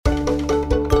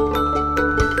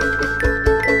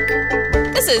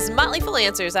This is Motley Fool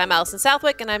Answers. I'm Allison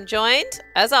Southwick, and I'm joined,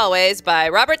 as always, by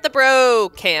Robert the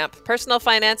Bro Camp, personal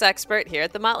finance expert here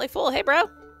at the Motley Fool. Hey, bro.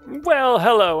 Well,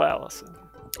 hello, Allison.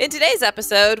 In today's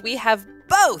episode, we have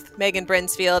both Megan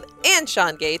Brinsfield and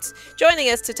Sean Gates joining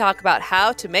us to talk about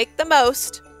how to make the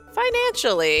most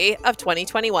financially of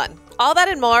 2021. All that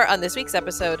and more on this week's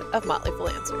episode of Motley Fool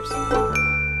Answers.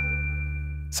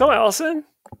 So, Allison,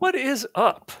 what is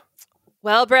up?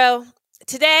 Well, bro,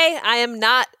 today I am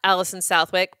not Allison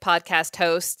Southwick, podcast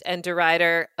host and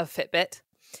derider of Fitbit.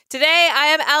 Today I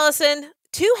am Allison,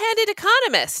 two-handed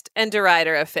economist and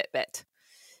derider of Fitbit.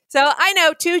 So I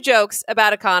know two jokes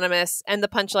about economists, and the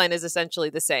punchline is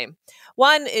essentially the same.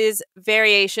 One is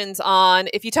variations on,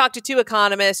 if you talk to two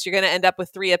economists, you're going to end up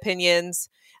with three opinions.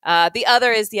 The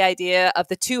other is the idea of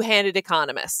the two-handed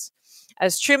economist.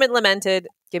 As Truman lamented,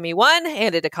 give me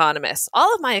one-handed economist.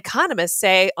 All of my economists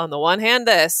say, on the one hand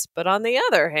this, but on the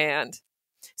other hand.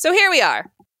 So here we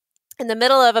are, in the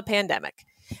middle of a pandemic.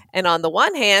 And on the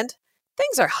one hand,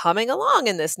 things are humming along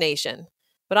in this nation.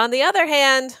 But on the other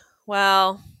hand,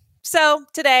 well... So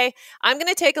today, I'm going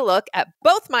to take a look at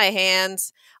both my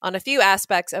hands on a few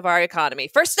aspects of our economy.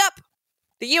 First up,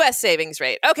 the U.S. savings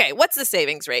rate. Okay, what's the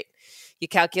savings rate? You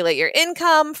calculate your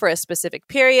income for a specific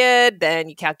period, then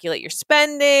you calculate your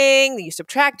spending, you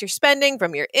subtract your spending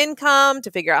from your income to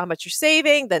figure out how much you're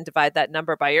saving, then divide that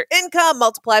number by your income,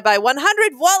 multiply by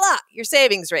 100, voila, your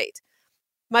savings rate.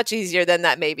 Much easier than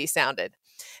that maybe sounded.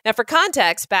 Now, for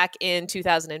context, back in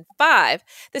 2005,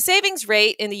 the savings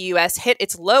rate in the U.S. hit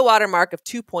its low water mark of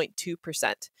 2.2%.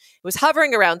 It was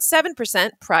hovering around 7%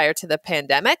 prior to the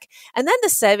pandemic, and then the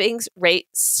savings rate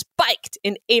spiked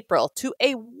in April to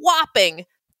a whopping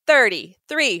 33%.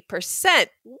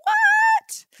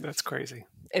 What? That's crazy.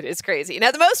 It is crazy. Now,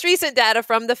 the most recent data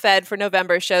from the Fed for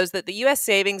November shows that the U.S.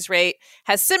 savings rate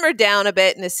has simmered down a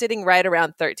bit and is sitting right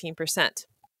around 13%.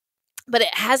 But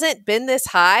it hasn't been this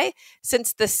high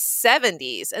since the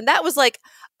 70s. And that was like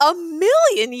a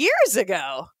million years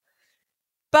ago.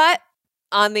 But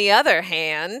on the other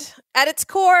hand, at its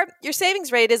core, your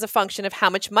savings rate is a function of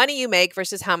how much money you make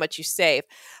versus how much you save.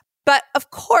 But of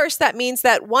course, that means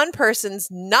that one person's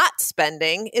not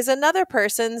spending is another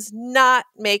person's not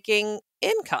making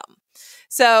income.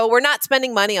 So we're not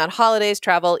spending money on holidays,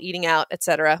 travel, eating out,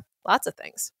 etc. Lots of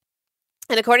things.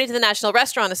 And according to the National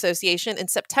Restaurant Association, in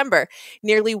September,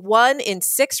 nearly 1 in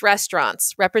 6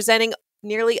 restaurants, representing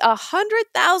nearly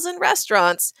 100,000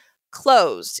 restaurants,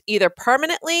 closed, either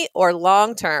permanently or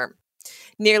long-term.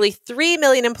 Nearly 3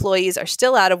 million employees are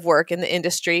still out of work in the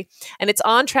industry, and it's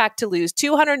on track to lose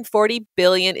 $240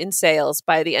 billion in sales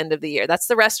by the end of the year. That's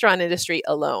the restaurant industry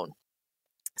alone.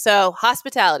 So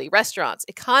hospitality, restaurants,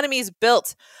 economies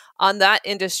built on that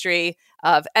industry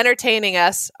of entertaining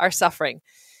us are suffering.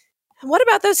 And what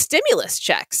about those stimulus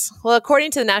checks? Well,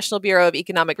 according to the National Bureau of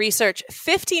Economic Research,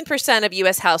 15% of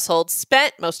U.S. households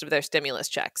spent most of their stimulus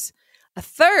checks. A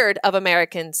third of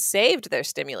Americans saved their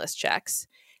stimulus checks,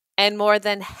 and more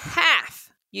than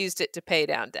half used it to pay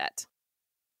down debt.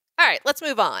 All right, let's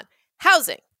move on.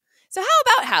 Housing. So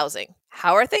how about housing?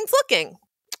 How are things looking?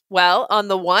 Well, on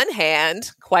the one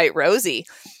hand, quite rosy.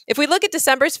 If we look at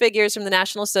December's figures from the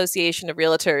National Association of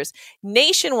Realtors,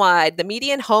 nationwide, the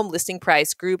median home listing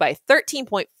price grew by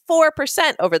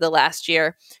 13.4% over the last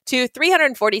year to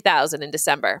 $340,000 in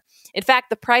December. In fact,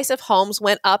 the price of homes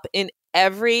went up in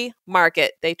every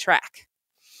market they track.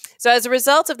 So as a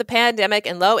result of the pandemic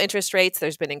and low interest rates,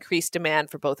 there's been increased demand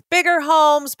for both bigger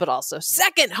homes, but also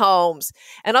second homes.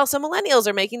 And also millennials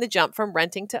are making the jump from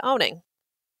renting to owning.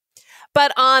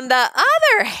 But on the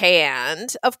other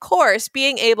hand, of course,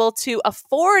 being able to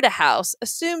afford a house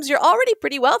assumes you're already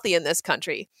pretty wealthy in this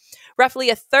country. Roughly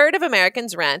a third of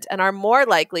Americans rent and are more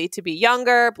likely to be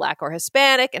younger, Black or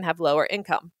Hispanic, and have lower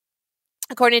income.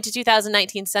 According to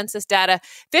 2019 census data,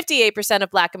 58%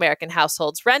 of Black American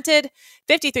households rented,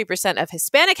 53% of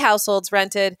Hispanic households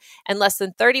rented, and less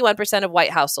than 31% of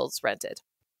white households rented.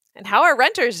 And how are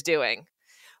renters doing?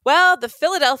 Well, the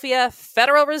Philadelphia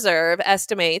Federal Reserve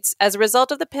estimates, as a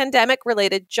result of the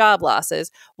pandemic-related job losses,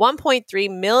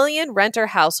 1.3 million renter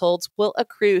households will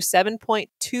accrue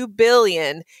 $7.2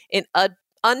 billion in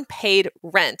unpaid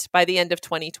rent by the end of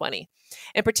 2020.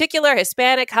 In particular,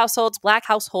 Hispanic households, Black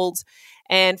households,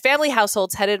 and family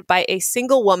households headed by a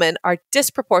single woman are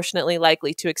disproportionately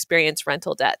likely to experience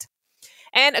rental debt.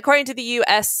 And according to the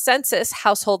U.S. Census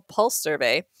Household Pulse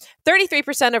Survey,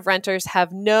 33% of renters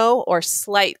have no or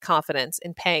slight confidence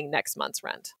in paying next month's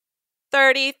rent.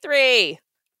 33.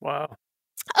 Wow.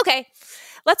 Okay,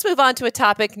 let's move on to a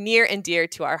topic near and dear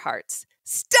to our hearts.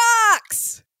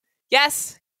 Stocks!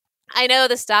 Yes, I know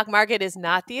the stock market is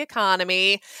not the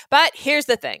economy, but here's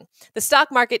the thing. The stock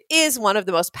market is one of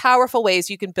the most powerful ways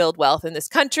you can build wealth in this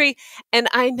country. And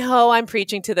I know I'm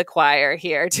preaching to the choir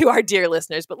here to our dear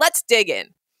listeners, but let's dig in.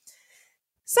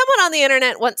 Someone on the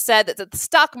internet once said that the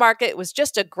stock market was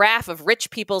just a graph of rich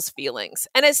people's feelings.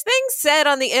 And as things said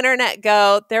on the internet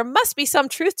go, there must be some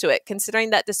truth to it, considering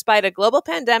that despite a global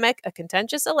pandemic, a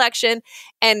contentious election,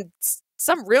 and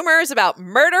some rumors about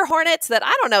murder hornets that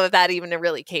I don't know if that even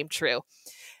really came true.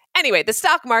 Anyway, the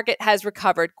stock market has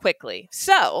recovered quickly.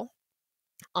 So,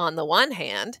 on the one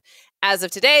hand, as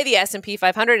of today, the S&P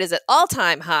 500 is at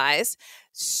all-time highs.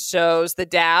 So's the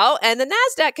Dow, and the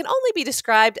NASDAQ can only be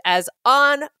described as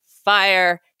on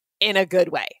fire in a good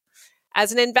way.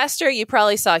 As an investor, you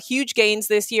probably saw huge gains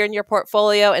this year in your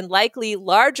portfolio and likely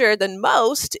larger than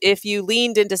most if you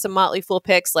leaned into some Motley Fool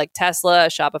picks like Tesla,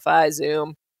 Shopify,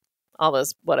 Zoom, all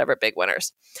those whatever big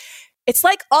winners. It's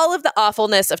like all of the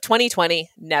awfulness of 2020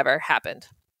 never happened,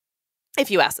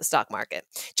 if you ask the stock market.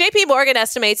 JP Morgan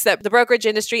estimates that the brokerage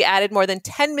industry added more than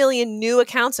 10 million new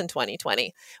accounts in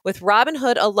 2020, with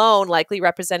Robinhood alone likely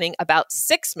representing about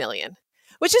 6 million,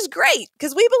 which is great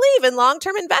because we believe in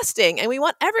long-term investing and we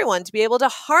want everyone to be able to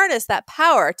harness that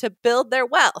power to build their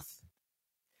wealth.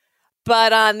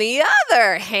 But on the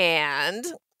other hand,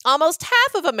 almost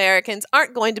half of Americans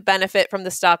aren't going to benefit from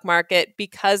the stock market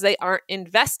because they aren't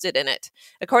invested in it.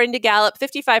 According to Gallup,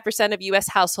 55% of U.S.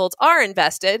 households are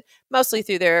invested, mostly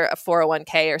through their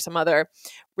 401k or some other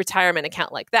retirement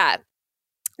account like that.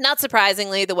 Not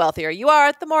surprisingly, the wealthier you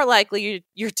are, the more likely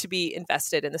you're to be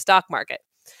invested in the stock market.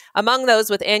 Among those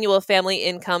with annual family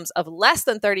incomes of less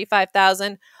than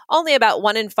 $35,000, only about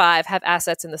 1 in 5 have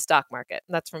assets in the stock market.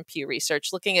 And that's from Pew Research,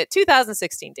 looking at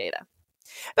 2016 data.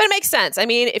 But it makes sense. I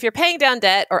mean, if you're paying down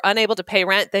debt or unable to pay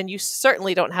rent, then you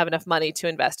certainly don't have enough money to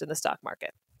invest in the stock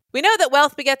market. We know that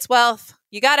wealth begets wealth.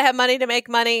 You got to have money to make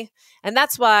money. And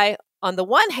that's why, on the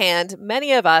one hand,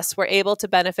 many of us were able to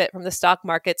benefit from the stock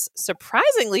market's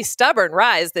surprisingly stubborn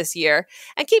rise this year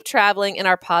and keep traveling in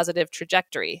our positive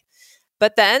trajectory.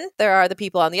 But then there are the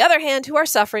people on the other hand who are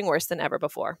suffering worse than ever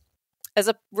before. As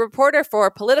a reporter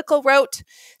for Political wrote,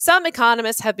 some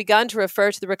economists have begun to refer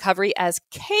to the recovery as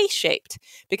K-shaped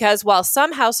because while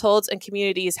some households and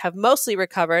communities have mostly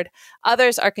recovered,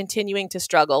 others are continuing to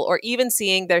struggle or even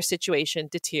seeing their situation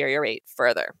deteriorate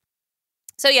further.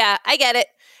 So yeah, I get it.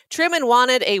 Truman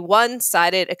wanted a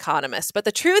one-sided economist, but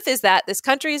the truth is that this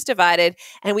country is divided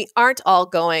and we aren't all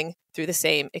going through the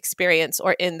same experience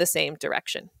or in the same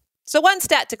direction. So one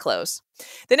stat to close.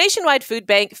 The nationwide food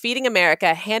bank Feeding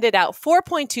America handed out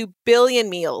 4.2 billion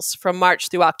meals from March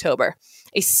through October,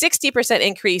 a 60%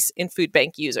 increase in food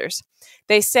bank users.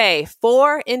 They say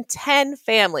 4 in 10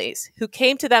 families who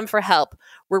came to them for help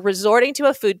were resorting to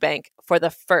a food bank for the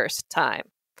first time.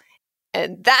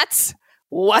 And that's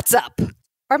what's up.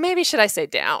 Or maybe should I say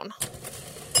down?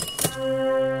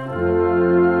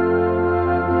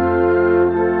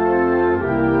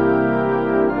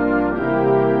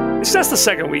 It's just the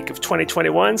second week of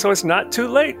 2021, so it's not too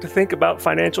late to think about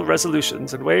financial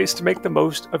resolutions and ways to make the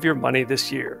most of your money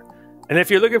this year. And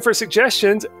if you're looking for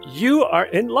suggestions, you are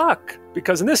in luck,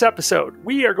 because in this episode,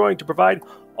 we are going to provide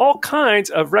all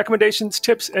kinds of recommendations,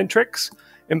 tips, and tricks.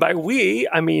 And by we,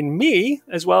 I mean me,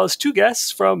 as well as 2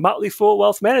 guests from Motley Fool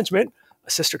Wealth Management,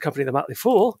 a sister company of the Motley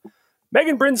Fool,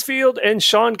 Megan Brinsfield and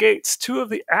Sean Gates, 2 of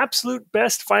the absolute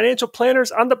best financial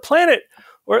planners on the planet,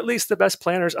 or at least the best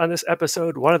planners on this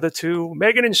episode, one of the 2.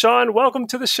 Megan and Sean, welcome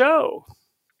to the show.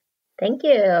 Thank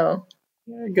you.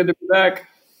 Yeah, good to be back.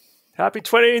 Happy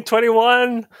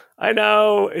 2021. I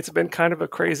know it's been kind of a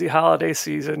crazy holiday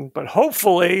season, but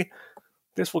hopefully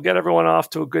this will get everyone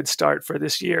off to a good start for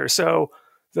this year. So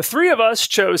the 3 of us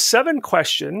chose 7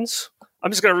 questions. I'm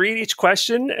just going to read each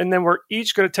question, and then we're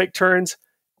each going to take turns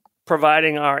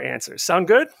providing our answers. Sound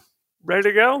good? Ready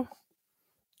to go?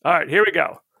 All right, here we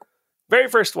go. Very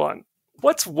first one.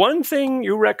 What's one thing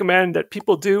you recommend that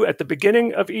people do at the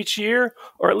beginning of each year,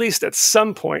 or at least at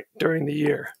some point during the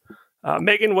year?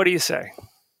 Megan, what do you say?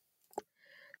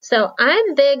 So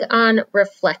I'm big on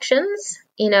reflections.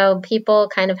 People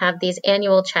kind of have these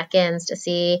annual check-ins to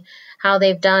see how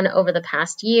they've done over the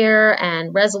past year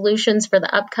and resolutions for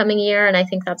the upcoming year. And I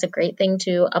think that's a great thing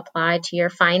to apply to your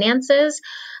finances.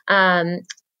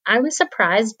 I'm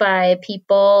surprised by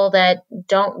people that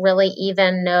don't really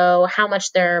even know how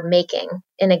much they're making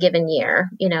in a given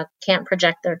year, can't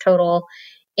project their total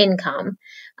income.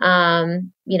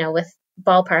 With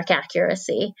ballpark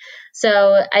accuracy.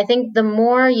 So I think the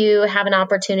more you have an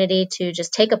opportunity to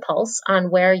just take a pulse on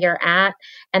where you're at,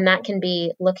 and that can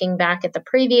be looking back at the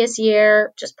previous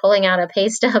year, just pulling out a pay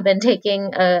stub and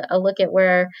taking a look at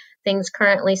where things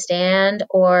currently stand,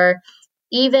 or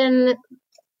even,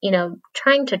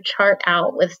 trying to chart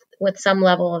out with some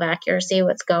level of accuracy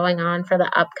what's going on for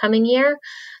the upcoming year.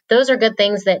 Those are good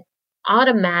things that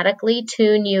automatically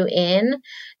tune you in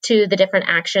to the different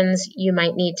actions you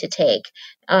might need to take,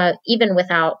 even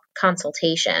without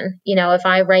consultation. If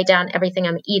I write down everything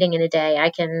I'm eating in a day,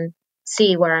 I can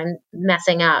see where I'm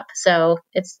messing up. So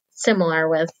it's similar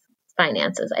with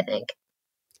finances, I think.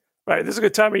 Right. This is a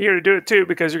good time of year to do it too,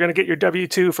 because you're going to get your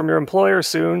W-2 from your employer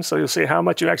soon. So you'll see how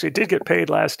much you actually did get paid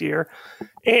last year.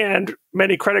 And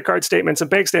many credit card statements and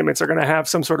bank statements are going to have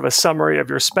some sort of a summary of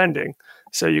your spending.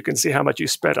 So you can see how much you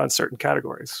spent on certain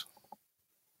categories.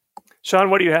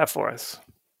 Sean, what do you have for us?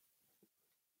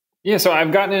 Yeah, so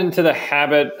I've gotten into the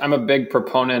habit. I'm a big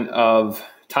proponent of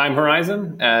time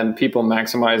horizon and people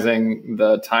maximizing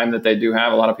the time that they do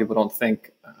have. A lot of people don't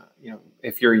think,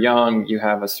 if you're young, you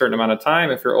have a certain amount of time.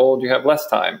 If you're old, you have less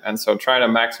time. And so trying to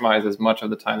maximize as much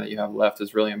of the time that you have left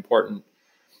is really important.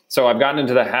 So I've gotten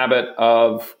into the habit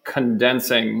of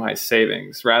condensing my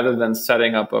savings rather than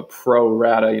setting up a pro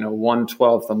rata,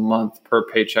 1/12 a month per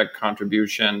paycheck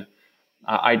contribution.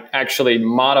 I actually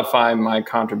modify my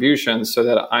contributions so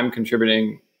that I'm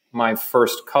contributing my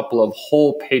first couple of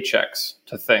whole paychecks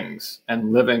to things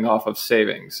and living off of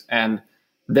savings. And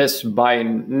this, by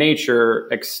nature,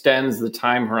 extends the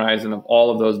time horizon of all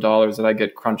of those dollars that I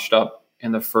get crunched up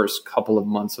in the first couple of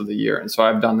months of the year. And so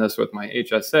I've done this with my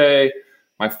HSA,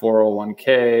 my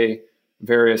 401k,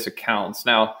 various accounts.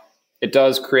 Now, it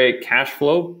does create cash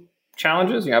flow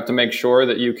challenges. You have to make sure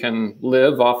that you can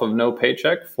live off of no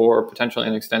paycheck for potentially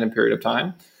an extended period of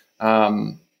time.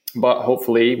 But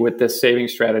hopefully with this saving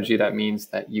strategy, that means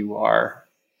that you are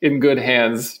in good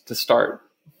hands to start.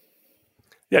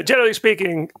 Yeah, generally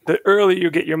speaking, the earlier you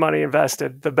get your money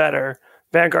invested, the better.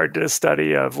 Vanguard did a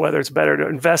study of whether it's better to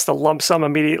invest a lump sum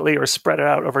immediately or spread it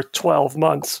out over 12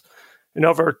 months. And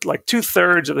over like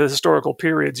 2/3 of the historical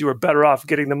periods, you were better off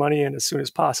getting the money in as soon as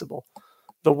possible.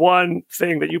 The one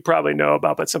thing that you probably know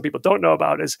about, but some people don't know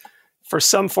about, is for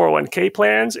some 401k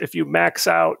plans, if you max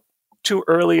out too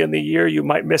early in the year, you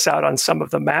might miss out on some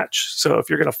of the match. So if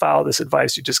you're going to follow this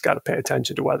advice, you just got to pay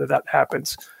attention to whether that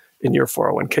happens in your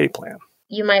 401k plan.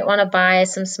 You might want to buy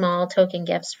some small token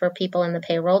gifts for people in the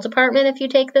payroll department if you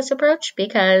take this approach,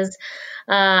 because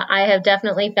I have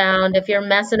definitely found if you're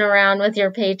messing around with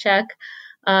your paycheck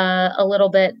a little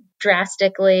bit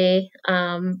drastically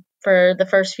for the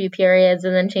first few periods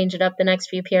and then change it up the next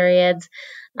few periods,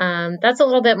 that's a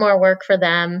little bit more work for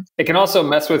them. It can also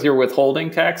mess with your withholding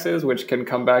taxes, which can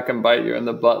come back and bite you in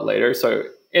the butt later. So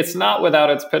it's not without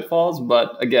its pitfalls,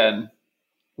 but again,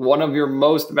 one of your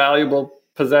most valuable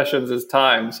possessions is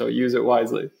time, so use it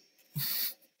wisely.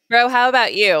 Bro, how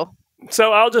about you?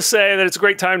 So I'll just say that it's a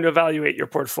great time to evaluate your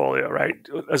portfolio, right?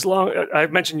 As long I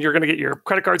mentioned you're going to get your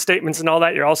credit card statements and all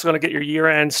that. You're also going to get your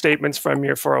year-end statements from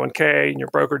your 401k and your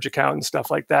brokerage account and stuff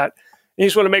like that. And you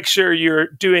just want to make sure you're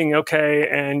doing okay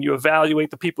and you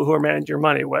evaluate the people who are managing your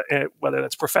money, whether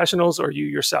that's professionals or you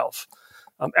yourself.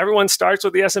 Everyone starts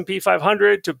with the S&P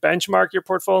 500 to benchmark your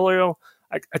portfolio.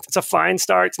 It's a fine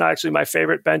start. It's not actually my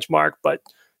favorite benchmark, but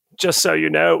just so you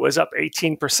know, it was up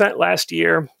 18% last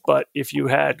year. But if you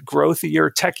had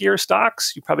growthier, techier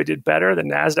stocks, you probably did better. The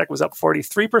NASDAQ was up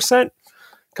 43%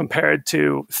 compared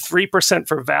to 3%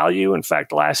 for value. In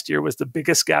fact, last year was the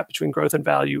biggest gap between growth and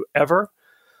value ever.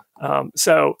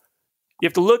 So you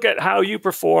have to look at how you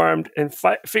performed and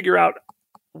figure out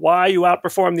why you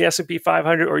outperformed the S&P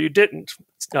 500 or you didn't.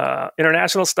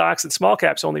 International stocks and small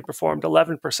caps only performed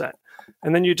 11%.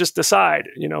 And then you just decide,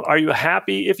 are you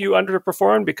happy if you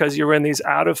underperform because you're in these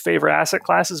out of favor asset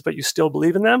classes, but you still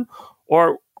believe in them?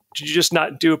 Or did you just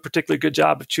not do a particularly good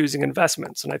job of choosing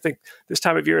investments? And I think this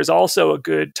time of year is also a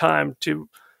good time to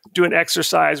do an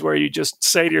exercise where you just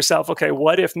say to yourself, okay,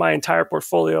 what if my entire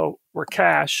portfolio were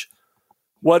cash?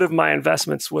 What of my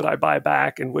investments would I buy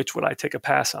back and which would I take a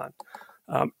pass on?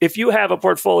 If you have a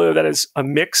portfolio that is a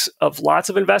mix of lots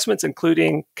of investments,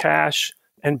 including cash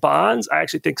and bonds, I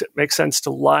actually think it makes sense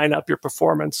to line up your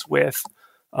performance with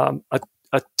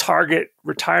a target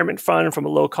retirement fund from a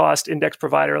low-cost index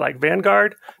provider like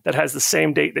Vanguard that has the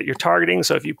same date that you're targeting.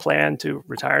 So if you plan to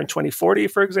retire in 2040,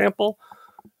 for example,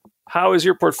 how is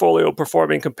your portfolio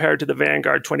performing compared to the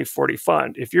Vanguard 2040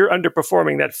 fund? If you're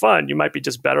underperforming that fund, you might be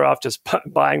just better off just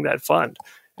buying that fund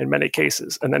in many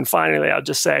cases. And then finally, I'll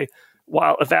just say,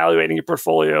 while evaluating your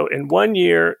portfolio in 1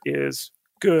 year is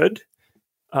good,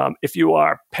 If you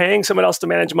are paying someone else to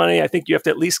manage money, I think you have to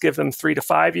at least give them 3 to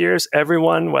 5 years.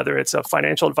 Everyone, whether it's a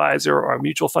financial advisor or a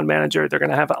mutual fund manager, they're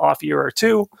going to have an off year or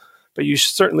two, but you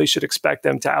certainly should expect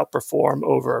them to outperform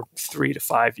over 3 to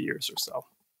 5 years or so.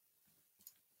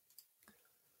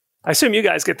 I assume you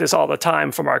guys get this all the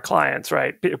time from our clients,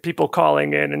 right? People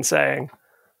calling in and saying,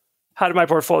 how did my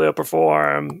portfolio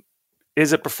perform?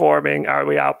 Is it performing? Are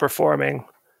we outperforming?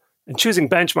 And choosing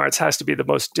benchmarks has to be the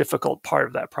most difficult part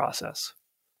of that process.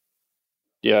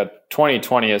 Yeah,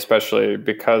 2020, especially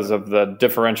because of the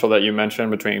differential that you mentioned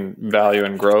between value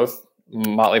and growth.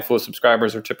 Motley Fool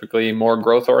subscribers are typically more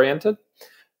growth oriented.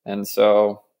 And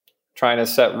so trying to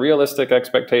set realistic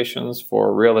expectations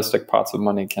for realistic pots of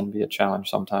money can be a challenge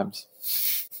sometimes.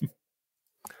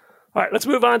 All right, let's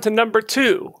move on to number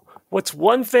 2. What's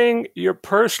one thing you're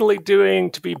personally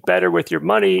doing to be better with your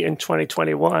money in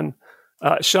 2021?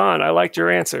 Sean, I liked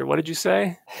your answer. What did you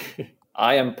say?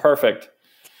 I am perfect.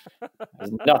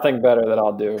 There's nothing better that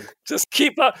I'll do. Just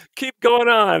keep going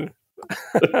on.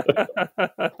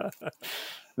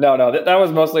 No, that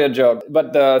was mostly a joke.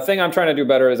 But the thing I'm trying to do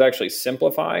better is actually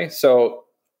simplify. So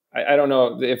I don't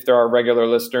know if there are regular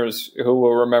listeners who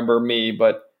will remember me,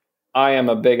 but I am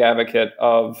a big advocate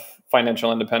of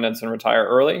financial independence and retire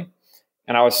early.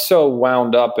 And I was so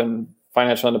wound up in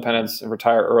financial independence and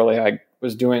retire early. I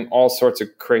was doing all sorts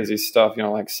of crazy stuff,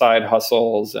 like side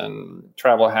hustles and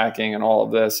travel hacking and all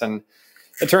of this. And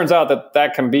it turns out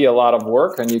that can be a lot of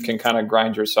work and you can kind of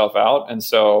grind yourself out. And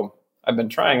so I've been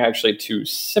trying actually to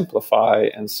simplify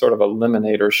and sort of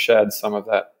eliminate or shed some of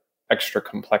that extra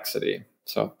complexity.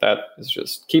 So that is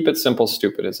just keep it simple,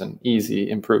 stupid is an easy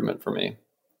improvement for me.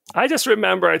 I just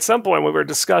remember at some point when we were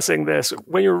discussing this,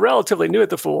 when you're relatively new at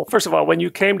the Fool, first of all, when you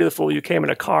came to the Fool, you came in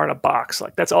a car and a box.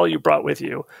 Like that's all you brought with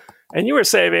you. And you were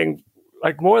saving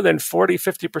like more than 40,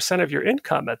 50% of your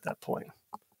income at that point.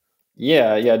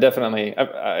 Yeah, definitely.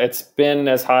 It's been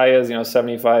as high as,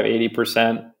 75,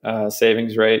 80%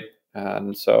 savings rate.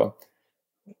 And so,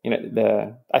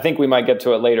 I think we might get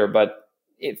to it later, but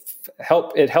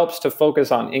it helps to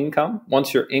focus on income.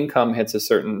 Once your income hits a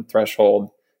certain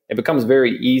threshold, it becomes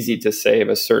very easy to save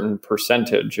a certain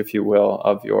percentage, if you will,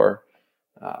 of your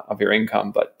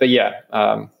income. But yeah,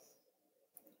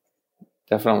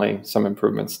 definitely some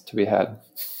improvements to be had.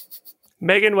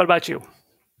 Megan, what about you?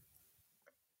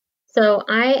 So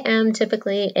I am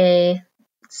typically a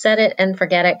set it and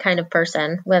forget it kind of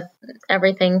person with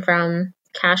everything from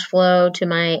cash flow to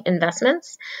my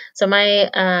investments. So my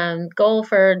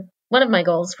one of my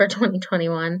goals for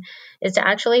 2021 is to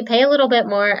actually pay a little bit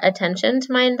more attention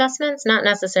to my investments, not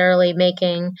necessarily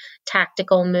making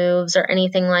tactical moves or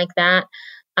anything like that,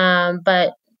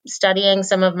 but studying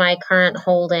some of my current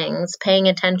holdings, paying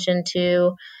attention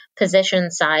to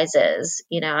position sizes.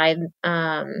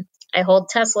 I hold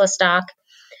Tesla stock,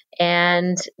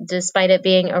 and despite it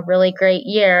being a really great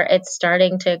year, it's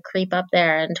starting to creep up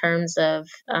there in terms of,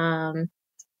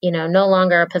 no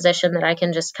longer a position that I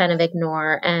can just kind of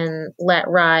ignore and let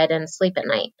ride and sleep at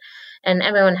night. And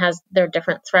everyone has their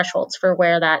different thresholds for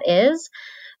where that is.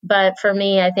 But for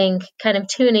me, I think kind of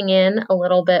tuning in a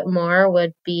little bit more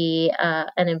would be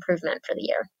an improvement for the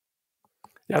year.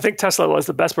 Yeah, I think Tesla was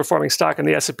the best performing stock in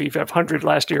the S&P 500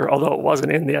 last year, although it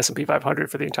wasn't in the S&P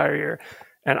 500 for the entire year.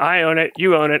 And I own it,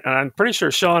 you own it, and I'm pretty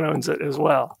sure Sean owns it as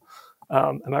well.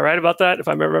 Am I right about that? If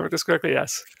I remember this correctly,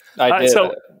 yes. I did.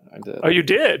 Oh, you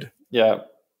did? Yeah.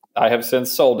 I have since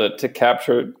sold it to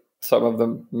capture some of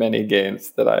the many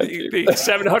gains that I achieved. The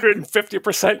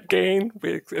 750% gain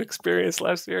we experienced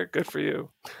last year. Good for you.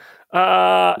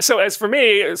 So as for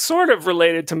me, it's sort of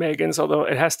related to Megan's, although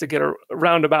it has to get a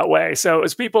roundabout way. So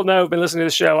as people know, who've been listening to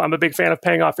the show, I'm a big fan of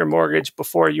paying off your mortgage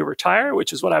before you retire,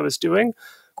 which is what I was doing.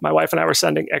 My wife and I were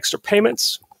sending extra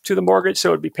payments to the mortgage, so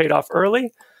it would be paid off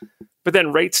early. But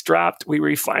then rates dropped, we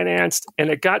refinanced,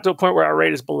 and it got to a point where our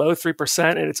rate is below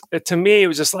 3%. And to me, it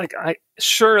was just like,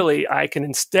 surely I can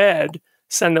instead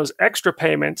send those extra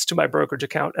payments to my brokerage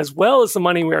account, as well as the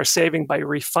money we are saving by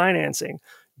refinancing,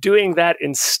 doing that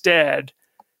instead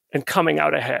and coming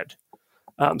out ahead.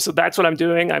 So that's what I'm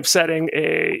doing. I'm setting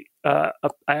I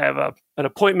have an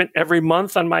appointment every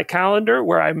month on my calendar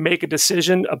where I make a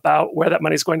decision about where that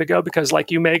money is going to go. Because like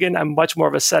you, Megan, I'm much more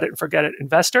of a set it and forget it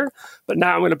investor. But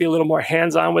now I'm going to be a little more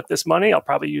hands-on with this money. I'll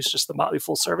probably use just the Motley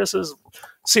Fool services,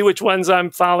 see which ones I'm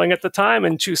following at the time,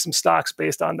 and choose some stocks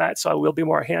based on that. So I will be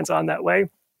more hands-on that way.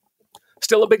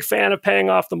 Still a big fan of paying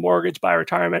off the mortgage by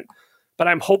retirement. But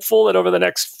I'm hopeful that over the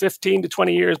next 15 to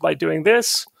 20 years, by doing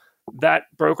this, that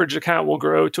brokerage account will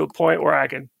grow to a point where I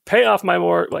can pay off my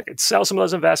mortgage, like sell some of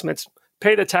those investments,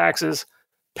 pay the taxes,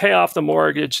 pay off the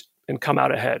mortgage, and come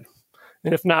out ahead.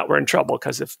 And if not, we're in trouble,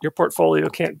 because if your portfolio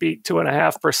can't beat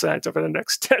 2.5% over the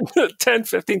next 10,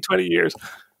 15, 20 years,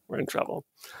 we're in trouble.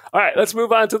 All right, let's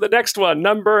move on to the next one,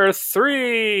 number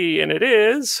 3. And it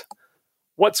is,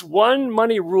 what's one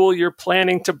money rule you're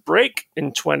planning to break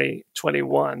in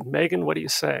 2021? Megan, what do you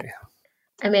say?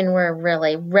 I mean, we're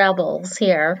really rebels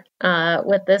here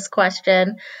with this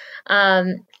question.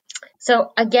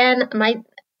 So again,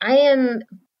 I am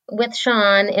with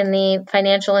Sean in the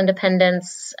financial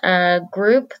independence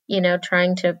group,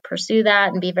 trying to pursue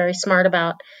that and be very smart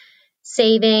about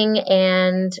saving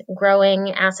and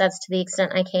growing assets to the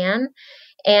extent I can.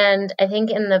 And I think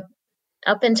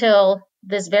up until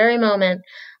this very moment,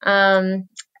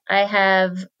 I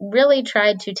have really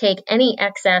tried to take any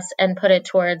excess and put it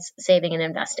towards saving and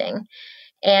investing.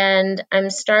 And I'm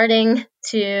starting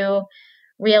to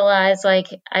realize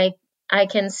I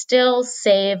can still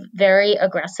save very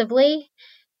aggressively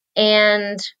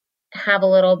and have a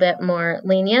little bit more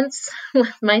lenience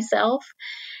with myself.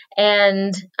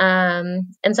 And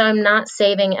so I'm not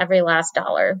saving every last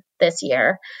dollar this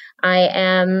year. I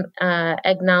am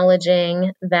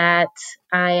acknowledging that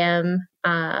I am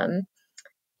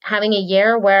having a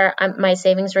year where my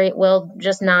savings rate will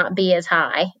just not be as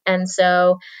high. And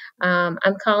so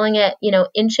I'm calling it,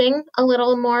 inching a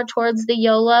little more towards the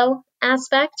YOLO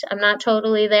aspect. I'm not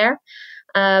totally there,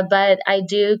 but I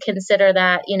do consider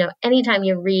that, anytime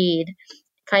you read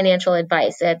financial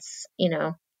advice, it's,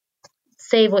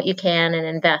 save what you can and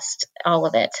invest all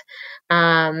of it.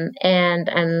 And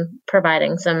I'm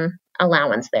providing some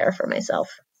allowance there for myself.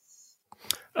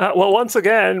 Well, once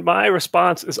again, my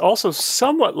response is also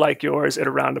somewhat like yours in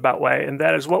a roundabout way. And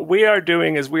that is, what we are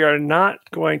doing is we are not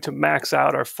going to max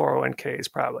out our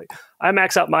 401ks probably. I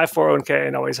max out my 401k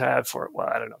and always have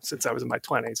since I was in my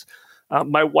 20s.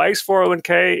 My wife's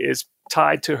 401k is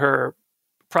tied to her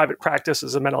private practice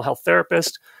as a mental health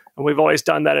therapist. And we've always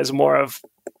done that as more of,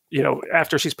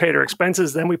 after she's paid her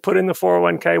expenses, then we put in the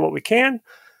 401k what we can.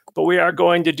 But we are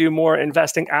going to do more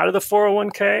investing out of the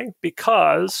 401k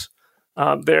because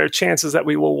there are chances that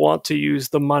we will want to use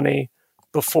the money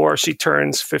before she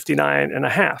turns 59 and a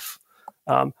half,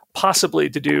 possibly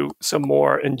to do some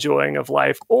more enjoying of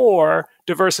life or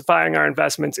diversifying our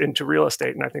investments into real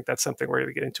estate. And I think that's something we're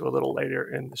going to get into a little later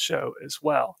in the show as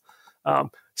well.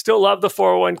 Still love the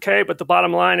 401k, but the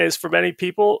bottom line is, for many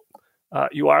people,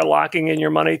 you are locking in your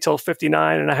money till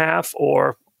 59 and a half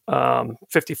or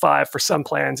 55 for some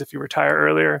plans if you retire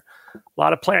earlier. A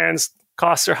lot of plans,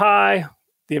 costs are high.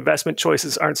 The investment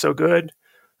choices aren't so good.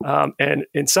 And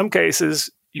in some cases,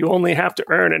 you only have to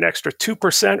earn an extra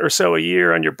 2% or so a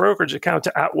year on your brokerage account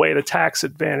to outweigh the tax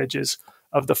advantages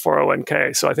of the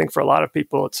 401k. So I think for a lot of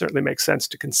people, it certainly makes sense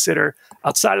to consider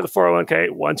outside of the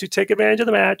 401k. Once you take advantage of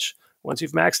the match, once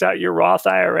you've maxed out your Roth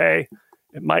IRA,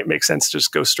 it might make sense to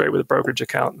just go straight with a brokerage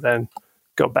account, then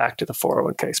go back to the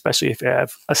 401k, especially if you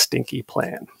have a stinky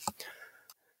plan.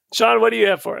 Sean, what do you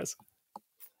have for us?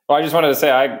 Well, I just wanted to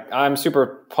say I'm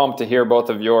super pumped to hear both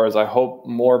of yours. I hope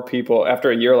more people, after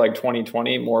a year like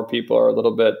 2020, more people are a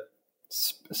little bit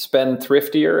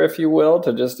spendthriftier, if you will,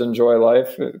 to just enjoy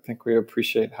life. I think we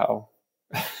appreciate how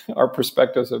our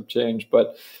perspectives have changed.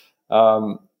 But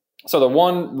so the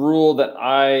one rule that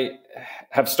I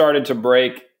have started to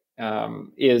break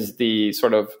is the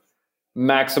sort of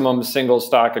maximum single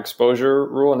stock exposure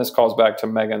rule. And this calls back to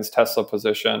Megan's Tesla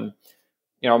position.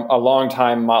 A long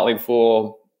time Motley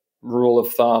Fool rule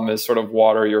of thumb is sort of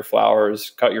water your flowers,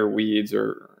 cut your weeds,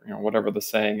 or whatever the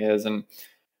saying is. And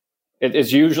it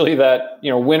is usually that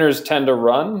winners tend to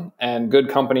run and good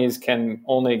companies can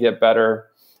only get better.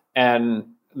 And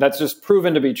that's just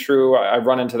proven to be true. I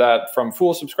run into that from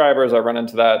Fool subscribers. I run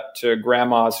into that to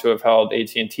grandmas who have held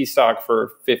AT&T stock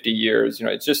for 50 years.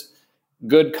 It's just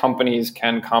good companies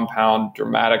can compound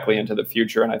dramatically into the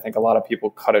future. And I think a lot of people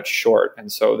cut it short.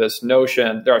 And so this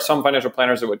notion, there are some financial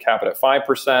planners that would cap it at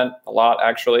 5%, a lot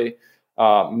actually.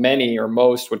 Many or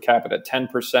most would cap it at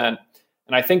 10%.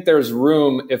 And I think there's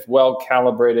room, if well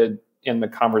calibrated in the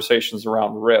conversations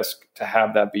around risk, to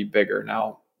have that be bigger.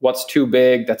 Now, what's too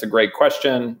big? That's a great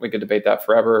question. We could debate that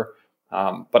forever.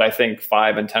 But I think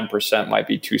 5 and 10% might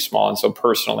be too small. And so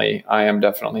personally, I am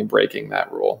definitely breaking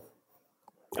that rule.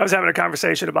 I was having a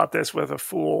conversation about this with a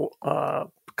Fool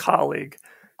colleague,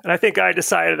 and I think I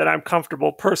decided that I'm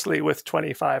comfortable personally with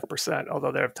 25%,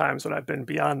 although there are times when I've been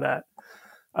beyond that.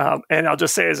 And I'll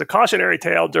just say as a cautionary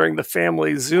tale, during the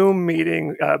family Zoom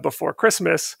meeting before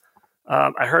Christmas,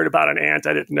 I heard about an aunt.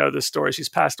 I didn't know this story. She's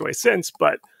passed away since,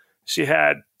 but she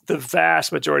had the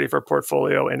vast majority of her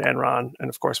portfolio in Enron. And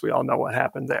of course, we all know what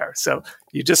happened there. So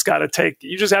you just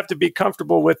have to be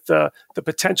comfortable with the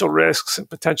potential risks and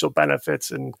potential benefits,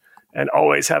 and and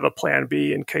always have a plan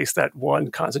B in case that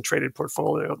one concentrated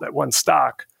portfolio, that one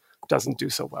stock doesn't do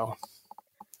so well.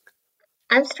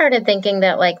 I've started thinking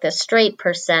that like the straight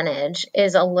percentage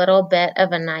is a little bit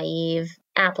of a naive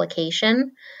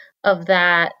application of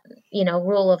that,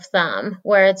 rule of thumb,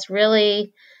 where it's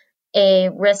really a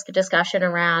risk discussion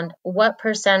around what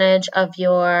percentage of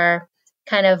your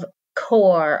kind of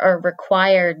core or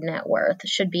required net worth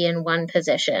should be in one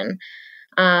position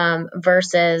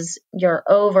versus your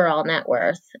overall net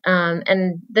worth.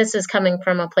 And this is coming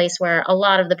from a place where a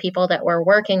lot of the people that we're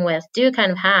working with do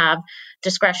kind of have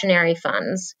discretionary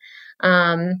funds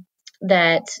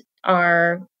that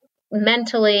are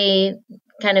mentally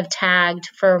kind of tagged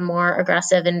for more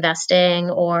aggressive investing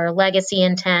or legacy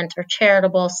intent or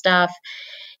charitable stuff.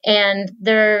 And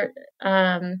they're,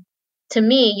 to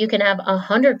me, you can have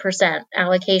 100%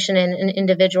 allocation in an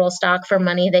individual stock for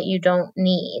money that you don't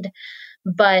need.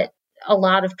 But a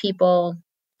lot of people,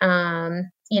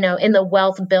 in the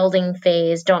wealth building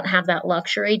phase don't have that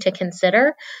luxury to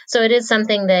consider. So it is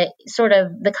something that sort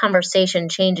of the conversation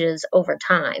changes over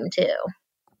time too.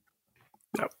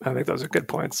 Yep, I think those are good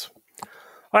points.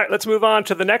 All right, let's move on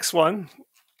to the next one.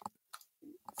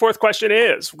 Fourth question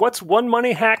is, what's one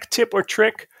money hack, tip, or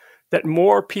trick that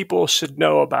more people should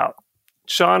know about?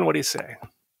 Sean, what do you say?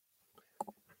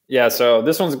 Yeah, so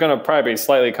this one's going to probably be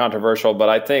slightly controversial, but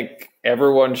I think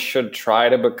everyone should try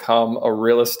to become a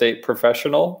real estate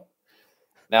professional.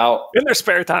 Now, in their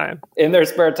spare time.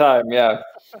 Yeah.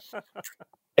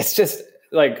 It's just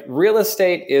like real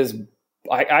estate is,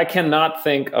 I cannot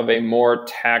think of a more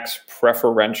tax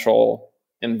preferential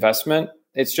investment.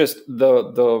 It's just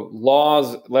the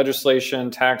laws,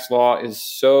 legislation, tax law is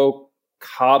so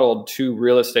coddled to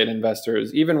real estate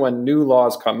investors. Even when new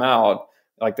laws come out,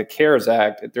 like the CARES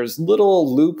Act, there's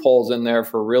little loopholes in there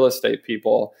for real estate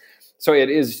people. So it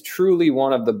is truly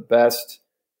one of the best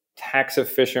tax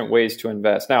efficient ways to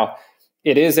invest. Now,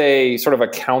 it is a sort of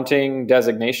accounting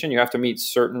designation. You have to meet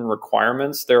certain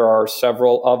requirements. There are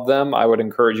several of them. I would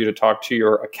encourage you to talk to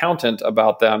your accountant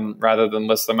about them rather than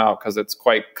list them out because it's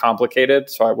quite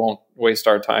complicated. So I won't waste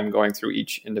our time going through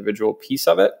each individual piece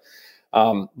of it.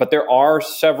 But there are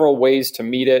several ways to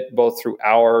meet it, both through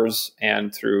hours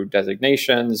and through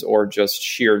designations or just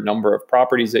sheer number of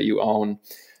properties that you own.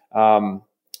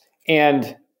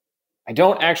 And I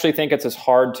don't actually think it's as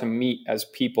hard to meet as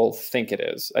people think it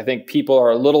is. I think people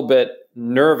are a little bit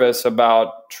nervous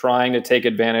about trying to take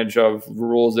advantage of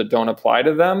rules that don't apply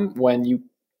to them when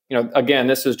again,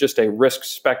 this is just a risk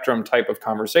spectrum type of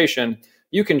conversation.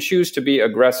 You can choose to be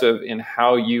aggressive in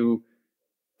how you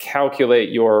calculate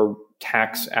your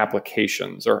tax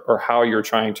applications or how you're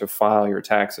trying to file your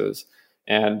taxes.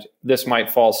 And this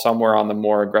might fall somewhere on the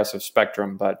more aggressive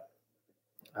spectrum, but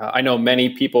I know many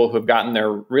people who have gotten their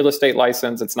real estate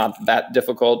license. It's not that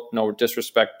difficult. No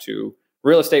disrespect to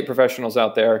real estate professionals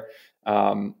out there.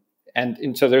 And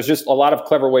so there's just a lot of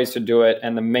clever ways to do it.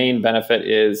 And the main benefit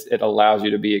is it allows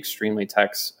you to be extremely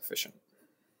tax efficient.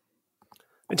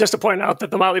 And just to point out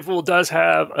that the Motley Fool does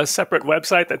have a separate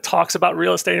website that talks about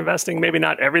real estate investing. Maybe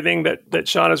not everything that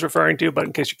Sean is referring to, but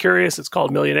in case you're curious, it's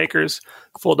called Million Acres,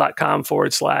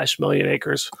 fool.com/Million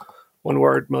Acres. One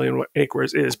word, Million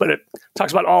Acres is, but it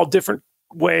talks about all different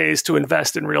ways to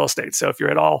invest in real estate. So if you're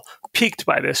at all piqued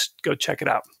by this, go check it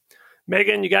out.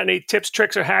 Megan, you got any tips,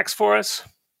 tricks, or hacks for us?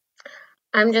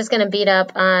 I'm just going to beat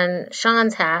up on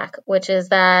Sean's hack, which is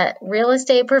that certain real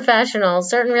estate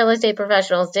professionals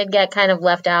did get kind of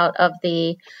left out of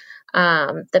the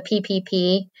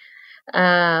PPP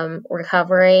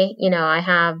recovery. I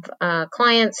have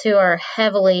clients who are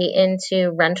heavily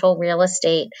into rental real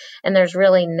estate, and there's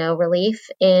really no relief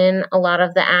in a lot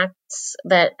of the acts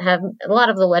a lot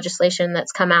of the legislation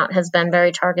that's come out has been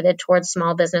very targeted towards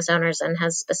small business owners and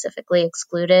has specifically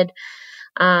excluded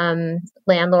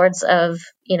landlords of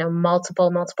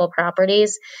multiple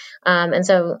properties, and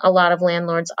so a lot of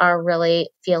landlords are really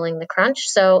feeling the crunch.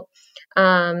 So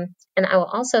and I will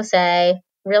also say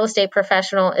real estate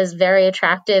professional is very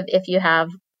attractive if you have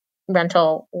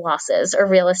rental losses or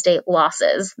real estate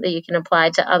losses that you can apply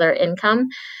to other income,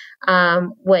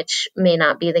 which may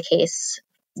not be the case,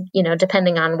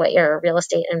 depending on what your real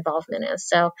estate involvement is.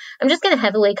 So I'm just going to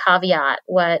heavily caveat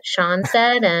what Sean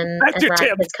said and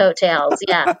ride his coattails.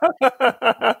 Yeah.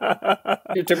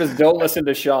 Your tip is don't listen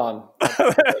to Sean.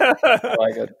 I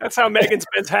like it. That's how Megan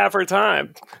spends half her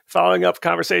time, following up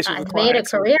conversations. I've made a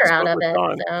career out of it.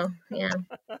 So, yeah.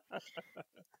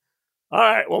 All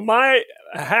right. Well, my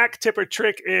hack, tip, or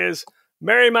trick is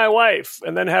marry my wife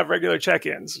and then have regular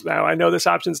check-ins. Now, I know this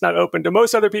option's not open to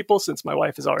most other people since my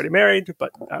wife is already married,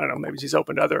 but I don't know, maybe she's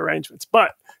open to other arrangements.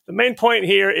 But the main point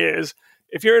here is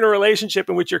if you're in a relationship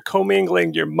in which you're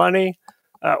commingling your money,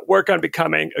 work on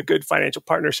becoming a good financial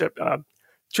partnership.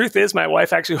 Truth is, my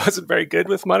wife actually wasn't very good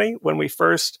with money when we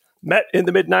first met in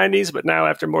the mid-90s, but now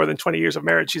after more than 20 years of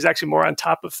marriage, she's actually more on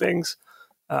top of things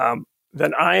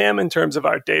than I am in terms of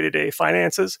our day-to-day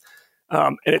finances.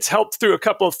 And it's helped through a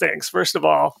couple of things. First of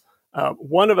all,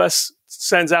 one of us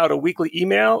sends out a weekly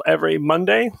email every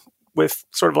Monday with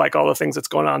sort of like all the things that's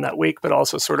going on that week, but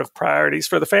also sort of priorities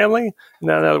for the family. And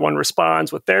then another one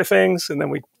responds with their things, and then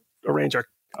we arrange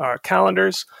our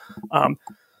calendars.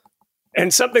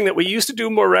 And something that we used to do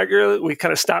more regularly, we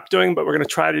kind of stopped doing, but we're going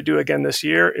to try to do again this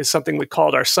year, is something we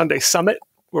called our Sunday Summit,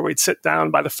 where we'd sit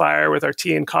down by the fire with our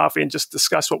tea and coffee and just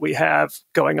discuss what we have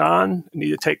going on,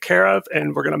 need to take care of.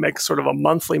 And we're going to make sort of a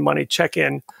monthly money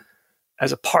check-in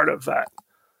as a part of that.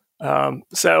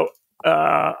 So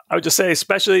I would just say,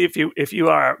 especially if you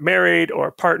are married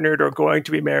or partnered or going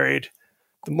to be married,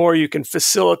 the more you can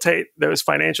facilitate those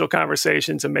financial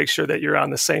conversations and make sure that you're on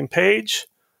the same page,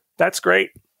 that's great.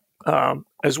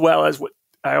 As well as what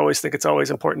I always think it's always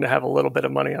important to have a little bit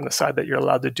of money on the side that you're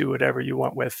allowed to do whatever you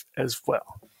want with as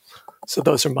well. So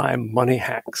those are my money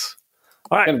hacks.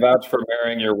 All right. I can vouch for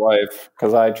marrying your wife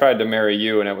because I tried to marry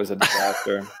you and it was a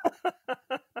disaster.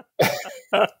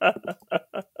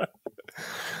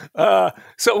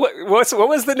 So what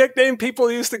was the nickname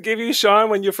people used to give you,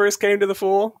 Sean, when you first came to the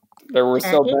Fool? There were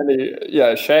so many.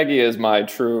 Yeah, Shaggy is my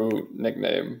true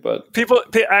nickname. But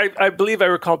I believe I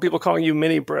recall people calling you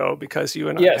Mini Bro because you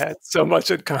and I had so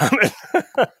much in common.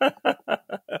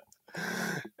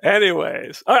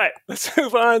 Anyways, all right, let's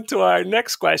move on to our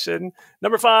next question.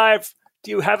 Number 5,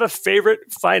 do you have a favorite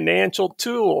financial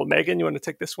tool? Megan, you want to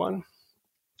take this one?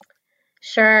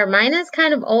 Sure. Mine is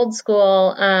kind of old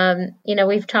school.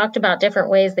 We've talked about different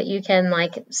ways that you can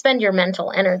spend your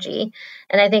mental energy.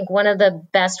 And I think one of the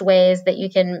best ways that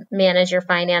you can manage your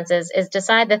finances is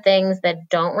decide the things that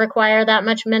don't require that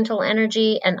much mental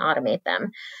energy and automate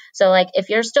them. So if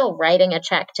you're still writing a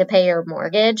check to pay your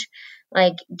mortgage,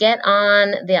 get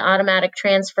on the automatic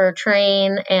transfer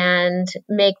train and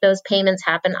make those payments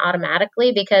happen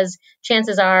automatically, because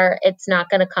chances are it's not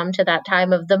going to come to that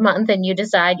time of the month and you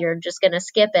decide you're just going to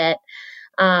skip it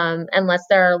unless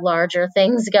there are larger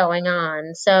things going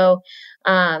on. So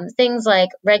things like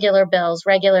regular bills,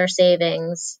 regular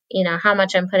savings, how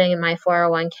much I'm putting in my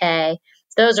 401k,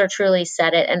 those are truly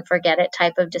set it and forget it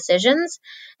type of decisions.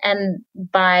 And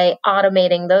by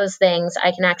automating those things,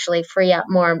 I can actually free up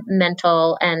more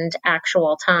mental and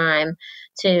actual time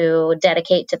to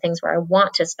dedicate to things where I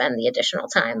want to spend the additional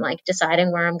time, like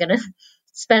deciding where I'm going to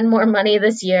spend more money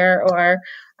this year or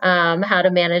how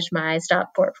to manage my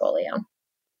stock portfolio.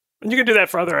 And you can do that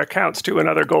for other accounts too and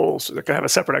other goals. You can have a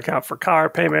separate account for car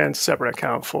payments, separate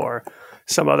account for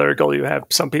some other goal you have.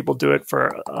 Some people do it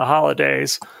for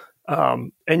holidays.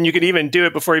 And you can even do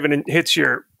it before it even hits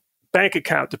your bank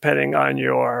account, depending on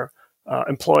your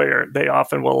employer. They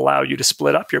often will allow you to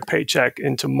split up your paycheck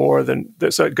into more than,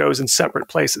 so it goes in separate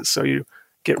places. So you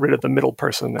get rid of the middle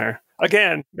person there.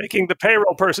 Again, making the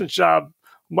payroll person's job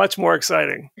much more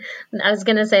exciting. I was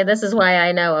going to say, this is why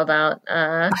I know about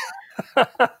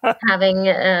having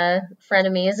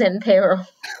frenemies in payroll.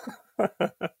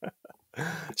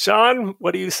 Sean,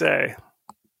 what do you say?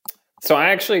 So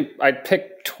I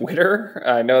picked Twitter.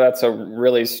 I know that's a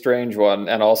really strange one.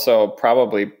 And also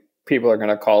probably people are going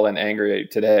to call in angry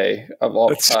today of all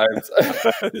times.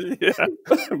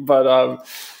 But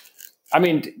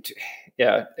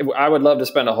I would love to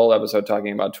spend a whole episode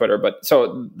talking about Twitter. But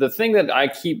so the thing that I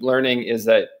keep learning is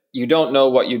that you don't know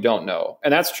what you don't know.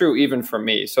 And that's true even for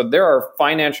me. So there are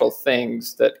financial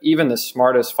things that even the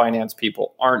smartest finance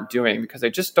people aren't doing because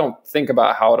they just don't think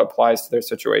about how it applies to their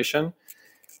situation.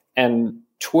 And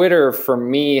Twitter, for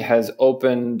me, has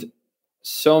opened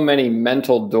so many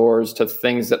mental doors to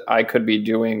things that I could be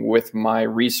doing with my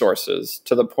resources,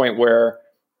 to the point where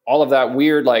all of that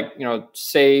weird,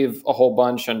 save a whole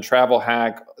bunch and travel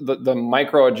hack, the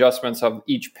micro adjustments of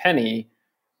each penny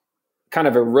kind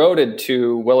of eroded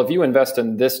to, well, if you invest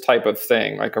in this type of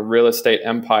thing, like a real estate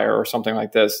empire or something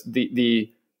like this,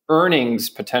 the earnings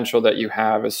potential that you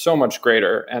have is so much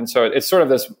greater. And so it's sort of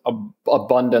this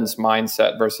abundance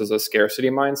mindset versus a scarcity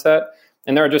mindset.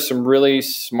 And there are just some really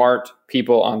smart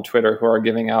people on Twitter who are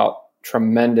giving out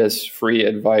tremendous free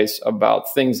advice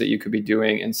about things that you could be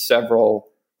doing in several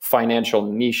financial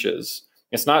niches.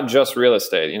 It's not just real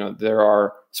estate. There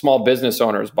are small business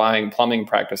owners buying plumbing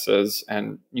practices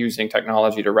and using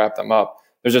technology to wrap them up.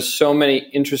 There's just so many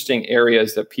interesting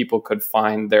areas that people could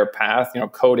find their path,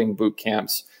 coding boot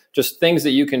camps, just things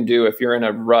that you can do if you're in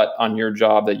a rut on your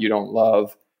job that you don't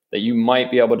love, that you might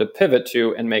be able to pivot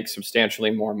to and make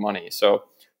substantially more money. So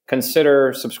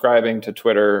consider subscribing to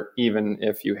Twitter, even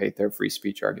if you hate their free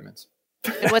speech arguments.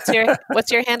 And what's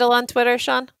your handle on Twitter,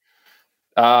 Sean?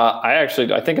 I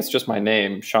think it's just my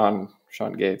name, Sean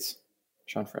Gates,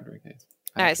 Sean Frederick Gates.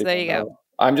 All right, so there you go.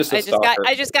 I'm just a stalker.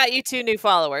 I just got you 2 new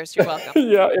followers. You're welcome.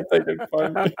 Yeah, if they can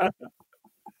find me.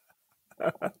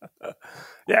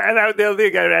 Yeah, and the other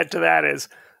thing I'd add to that is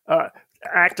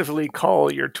actively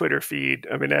call your Twitter feed.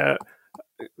 I mean,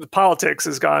 the politics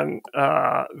has gone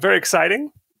very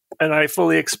exciting, and I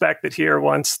fully expect that here,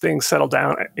 once things settle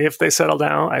down, if they settle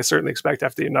down, I certainly expect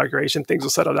after the inauguration, things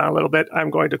will settle down a little bit. I'm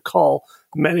going to call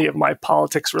many of my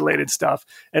politics-related stuff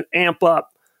and amp up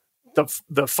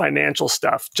the financial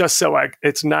stuff, just so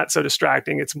it's not so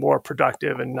distracting. It's more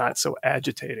productive and not so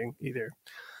agitating either.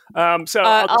 He's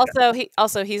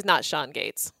not Sean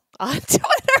Gates on Twitter.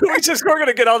 We're going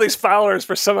to get all these followers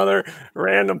for some other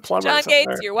random plumber. John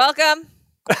Gates, you're welcome.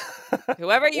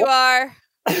 Whoever you are.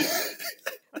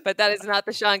 But that is not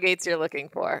the Sean Gates you're looking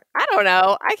for. I don't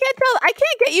know. I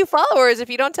can't get you followers if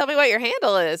you don't tell me what your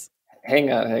handle is.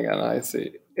 Hang on. I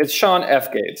see. It's Sean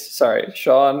F. Gates. Sorry,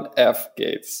 Sean F.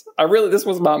 Gates. This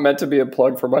was not meant to be a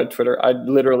plug for my Twitter. I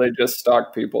literally just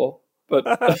stalk people. But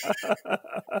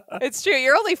it's true.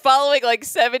 You're only following like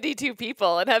 72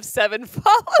 people and have 7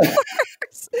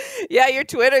 followers. Yeah, your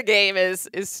Twitter game is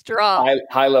strong.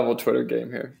 High level Twitter game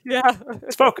here. Yeah,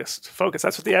 it's focused. Focus.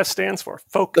 That's what the F stands for.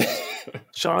 Focus.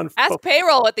 Sean. Ask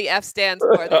payroll what the F stands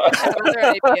for. They have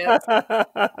other ideas.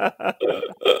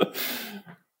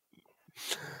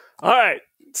 All right.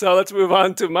 So let's move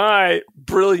on to my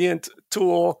brilliant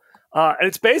tool. And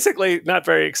it's basically not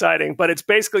very exciting, but it's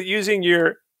basically using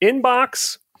your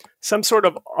inbox, some sort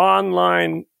of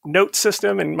online note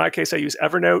system. In my case, I use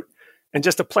Evernote, and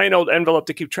just a plain old envelope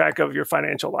to keep track of your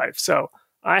financial life. So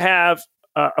I have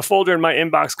a folder in my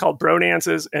inbox called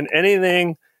Bronances, and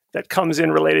anything that comes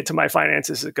in related to my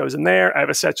finances, it goes in there. I have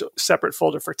a separate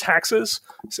folder for taxes.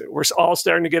 So we're all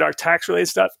starting to get our tax-related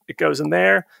stuff. It goes in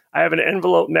there. I have an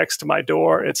envelope next to my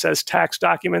door. It says tax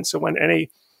documents. So when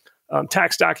any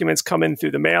tax documents come in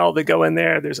through the mail, they go in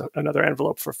there. There's another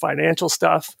envelope for financial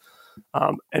stuff.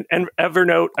 And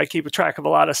Evernote, I keep a track of a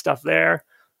lot of stuff there.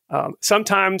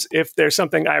 Sometimes if there's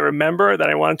something I remember that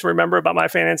I wanted to remember about my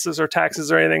finances or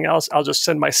taxes or anything else, I'll just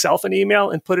send myself an email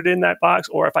and put it in that box.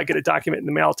 Or if I get a document in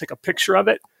the mail, I'll take a picture of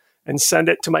it and send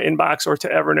it to my inbox or to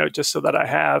Evernote just so that I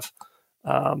have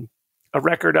a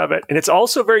record of it. And it's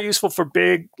also very useful for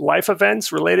big life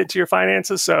events related to your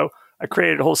finances. So I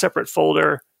created a whole separate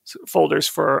folders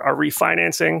for our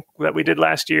refinancing that we did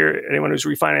last year. Anyone who's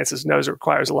refinances knows it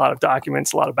requires a lot of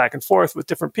documents, a lot of back and forth with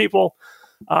different people.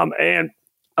 And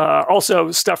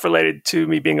also stuff related to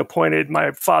me being appointed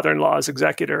my father-in-law's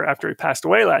executor after he passed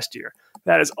away last year.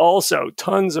 That is also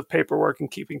tons of paperwork and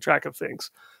keeping track of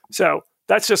things. So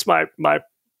that's just my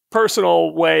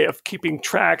personal way of keeping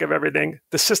track of everything.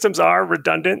 The systems are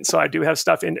redundant, so I do have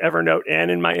stuff in Evernote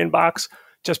and in my inbox,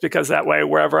 just because that way,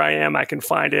 wherever I am, I can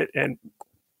find it. And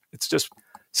it's just,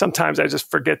 sometimes I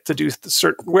just forget to do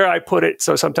where I put it.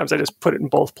 So sometimes I just put it in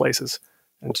both places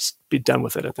and just be done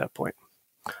with it at that point.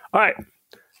 All right.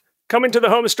 Coming to the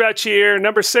home stretch here,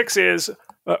 number 6 is,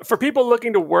 for people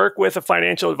looking to work with a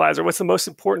financial advisor, what's the most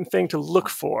important thing to look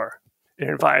for in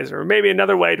an advisor? Or maybe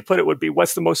another way to put it would be,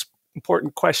 what's the most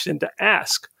important question to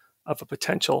ask of a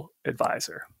potential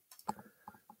advisor?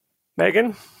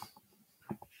 Megan?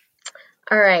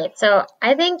 All right. So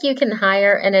I think you can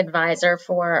hire an advisor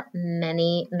for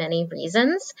many, many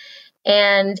reasons.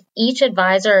 And each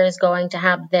advisor is going to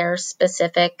have their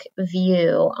specific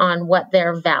view on what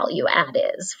their value add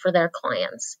is for their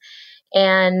clients.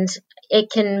 And it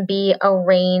can be a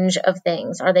range of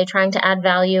things. Are they trying to add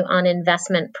value on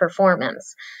investment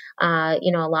performance? A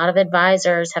lot of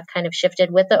advisors have kind of shifted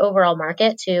with the overall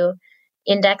market to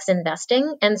index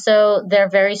investing. And so they're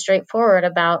very straightforward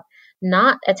about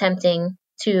not attempting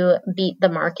to beat the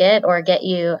market or get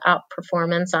you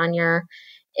outperformance on your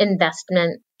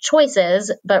investment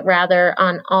choices, but rather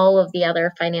on all of the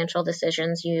other financial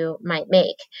decisions you might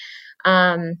make.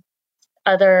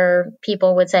 Other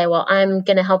people would say, well, I'm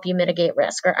going to help you mitigate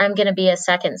risk, or I'm going to be a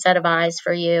second set of eyes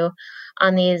for you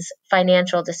on these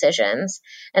financial decisions.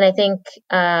 And I think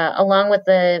along with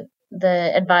the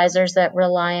advisors that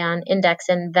rely on index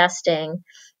investing,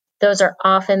 those are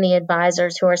often the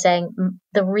advisors who are saying,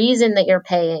 the reason that you're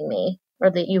paying me, or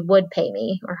that you would pay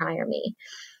me or hire me,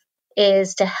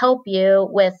 is to help you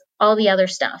with all the other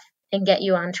stuff and get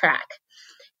you on track.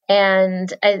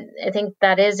 And I think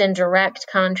that is in direct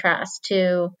contrast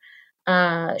to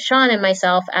Sean and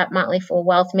myself at Motley Fool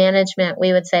Wealth Management.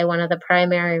 We would say one of the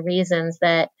primary reasons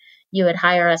that you would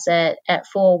hire us at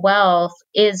Fool Wealth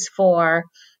is for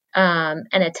an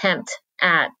attempt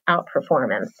at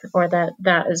outperformance, or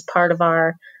that is part of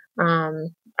our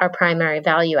primary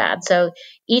value add. So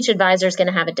each advisor is going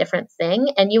to have a different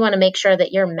thing, and you want to make sure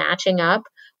that you're matching up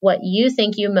what you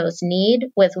think you most need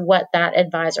with what that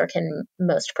advisor can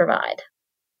most provide.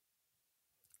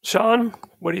 Sean,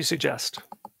 what do you suggest?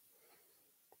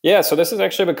 Yeah, so this has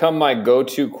actually become my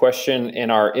go-to question in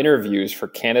our interviews for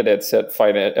candidates at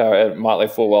Motley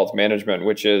Fool Wealth Management,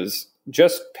 which is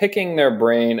just picking their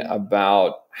brain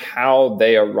about how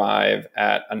they arrive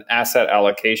at an asset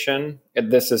allocation.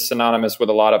 This is synonymous with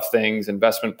a lot of things: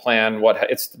 investment plan.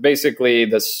 It's basically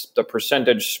the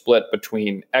percentage split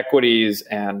between equities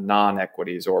and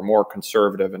non-equities, or more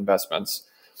conservative investments.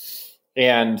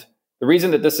 And the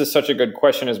reason that this is such a good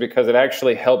question is because it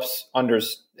actually helps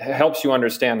you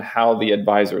understand how the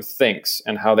advisor thinks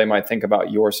and how they might think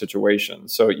about your situation.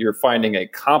 So you're finding a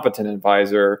competent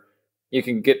advisor. You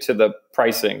can get to the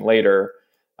pricing later.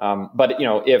 But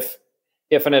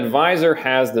if an advisor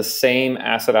has the same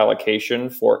asset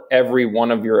allocation for every one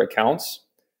of your accounts,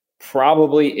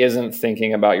 probably isn't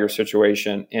thinking about your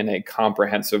situation in a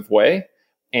comprehensive way,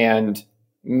 and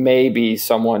maybe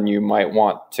someone you might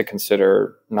want to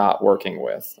consider not working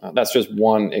with. That's just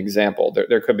one example.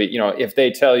 There could be, if they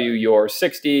tell you you're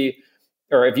 60,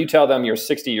 or if you tell them you're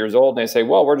 60 years old and they say,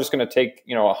 well, we're just going to take,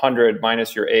 100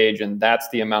 minus your age, and that's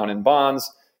the amount in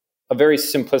bonds. A very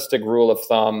simplistic rule of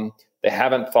thumb. They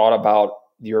haven't thought about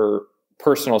your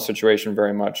personal situation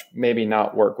very much, maybe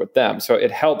not work with them. So it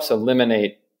helps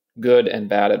eliminate good and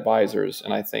bad advisors,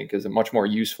 and I think is a much more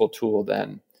useful tool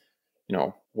than,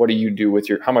 what do you do with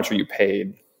how much are you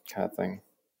paid kind of thing.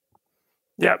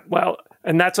 Yeah, well,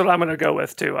 and that's what I'm going to go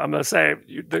with too. I'm going to say,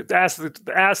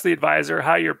 ask the advisor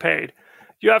how you're paid.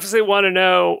 You obviously want to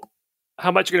know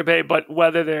how much you're going to pay, but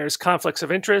whether there's conflicts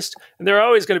of interest, and there are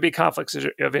always going to be conflicts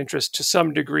of interest to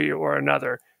some degree or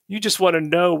another. You just want to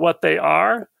know what they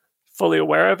are, fully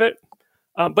aware of it.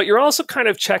 But you're also kind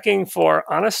of checking for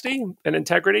honesty and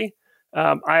integrity.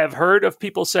 I have heard of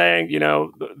people saying,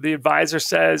 the advisor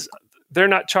says they're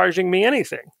not charging me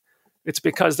anything. It's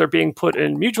because they're being put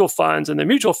in mutual funds, and the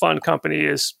mutual fund company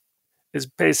is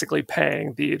basically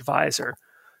paying the advisor.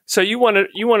 So you want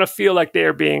to feel like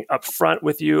they're being upfront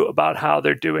with you about how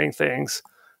they're doing things.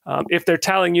 If they're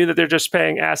telling you that they're just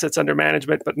paying assets under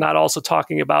management, but not also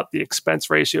talking about the expense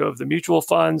ratio of the mutual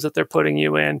funds that they're putting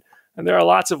you in, and there are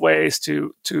lots of ways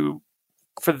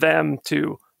for them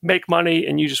to make money,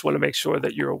 and you just want to make sure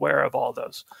that you're aware of all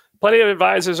those. Plenty of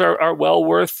advisors are well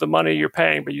worth the money you're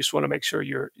paying, but you just want to make sure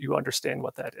you understand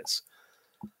what that is.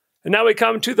 And now we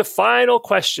come to the final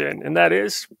question, and that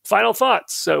is final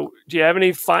thoughts. So do you have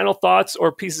any final thoughts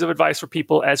or pieces of advice for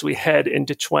people as we head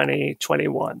into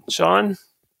 2021? Sean?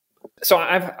 So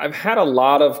I've had a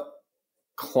lot of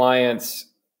clients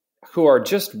who are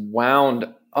just wound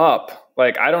up.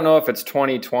 Like, I don't know if it's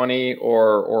 2020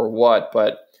 or what,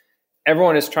 but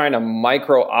everyone is trying to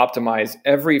micro optimize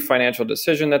every financial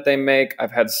decision that they make.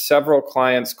 I've had several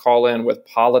clients call in with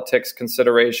politics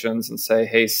considerations and say,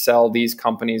 hey, sell these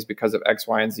companies because of X,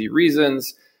 Y, and Z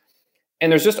reasons.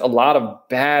 And there's just a lot of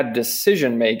bad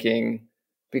decision making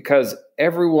because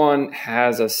everyone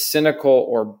has a cynical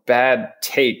or bad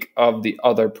take of the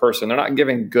other person. They're not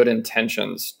giving good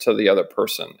intentions to the other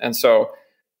person. And so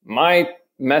my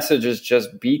message is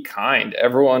just be kind.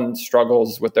 Everyone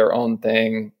struggles with their own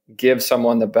thing. Give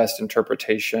someone the best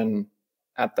interpretation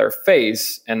at their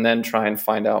face, and then try and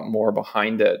find out more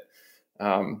behind it.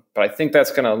 But I think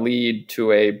that's going to lead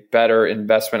to a better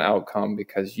investment outcome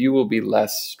because you will be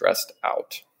less stressed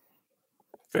out.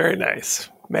 Very nice.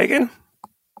 Megan?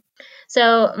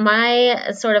 So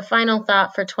my sort of final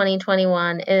thought for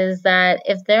 2021 is that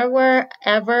if there were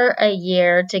ever a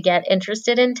year to get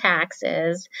interested in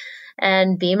taxes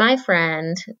and be my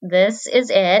friend, this is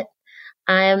it.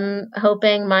 I'm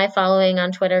hoping my following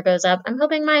on Twitter goes up. I'm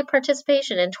hoping my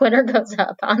participation in Twitter goes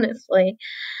up, honestly.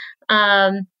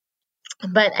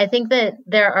 But I think that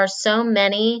there are so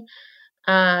many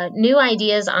new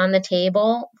ideas on the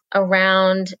table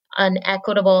around an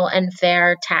equitable and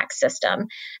fair tax system.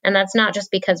 And that's not just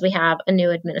because we have a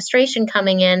new administration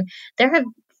coming in. There have,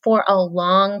 for a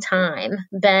long time,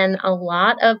 been a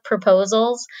lot of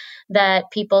proposals that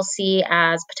people see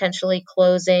as potentially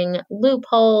closing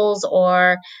loopholes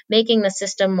or making the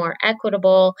system more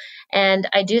equitable. And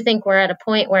I do think we're at a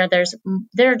point where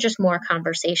there are just more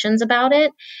conversations about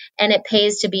it, and it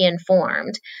pays to be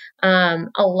informed. A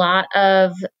lot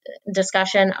of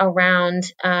discussion around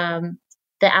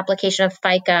the application of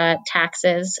FICA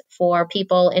taxes for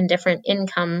people in different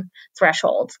income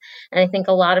thresholds. And I think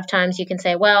a lot of times you can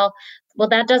say, well,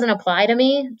 that doesn't apply to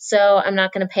me, so I'm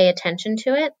not going to pay attention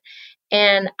to it.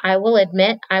 And I will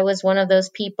admit, I was one of those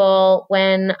people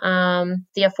when the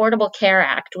Affordable Care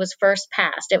Act was first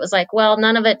passed. It was like, well,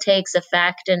 none of it takes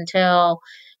effect until,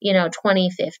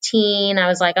 2015. I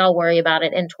was like, I'll worry about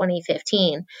it in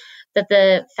 2015. But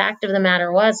the fact of the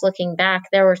matter was, looking back,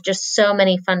 there were just so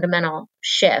many fundamental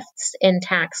shifts in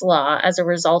tax law as a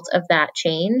result of that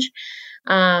change.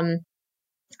 And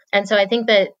so I think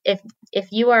that if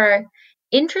you are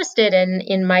interested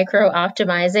in micro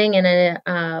optimizing in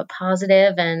a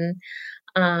positive and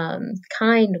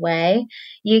kind way,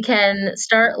 you can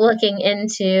start looking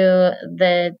into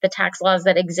the tax laws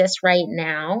that exist right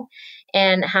now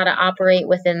and how to operate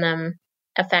within them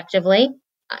effectively.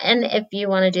 And if you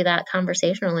want to do that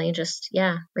conversationally, just,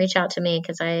 reach out to me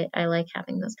because I like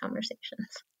having those conversations.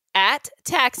 At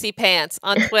Taxi Pants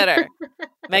on Twitter.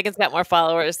 Megan's got more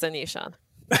followers than you, Sean.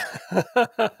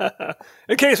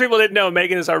 In case people didn't know,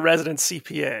 Megan is our resident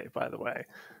CPA, by the way.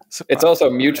 So, it's also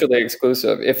mutually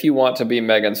exclusive. If you want to be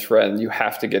Megan's friend, you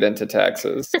have to get into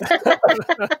taxes.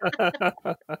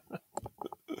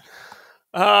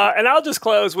 And I'll just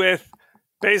close with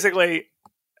basically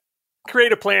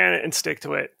create a plan and stick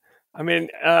to it. I mean,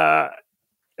 at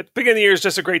the beginning of the year is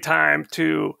just a great time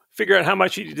to figure out how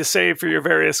much you need to save for your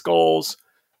various goals.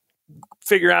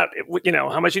 Figure out,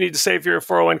 how much you need to save for your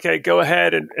 401k. Go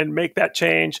ahead and make that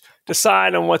change.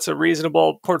 Decide on what's a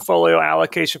reasonable portfolio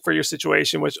allocation for your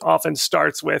situation, which often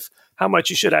starts with how much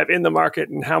you should have in the market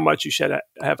and how much you should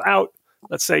have out.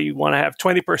 Let's say you want to have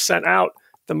 20% out.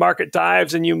 The market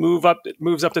dives and it moves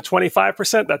up to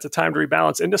 25%. That's a time to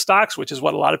rebalance into stocks, which is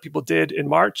what a lot of people did in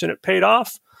March, and it paid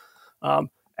off.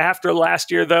 After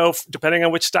last year, though, depending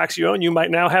on which stocks you own, you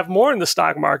might now have more in the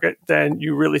stock market than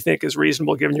you really think is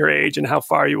reasonable given your age and how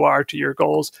far you are to your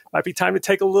goals. Might be time to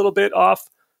take a little bit off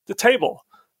the table.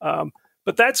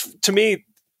 But that's, to me,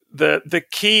 the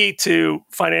key to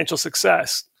financial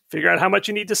success. Figure out how much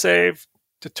you need to save,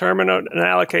 determine an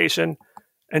allocation,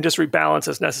 and just rebalance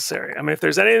as necessary. I mean, if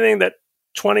there's anything that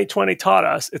 2020 taught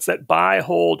us, it's that buy,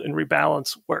 hold, and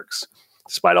rebalance works.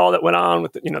 Despite all that went on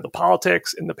with the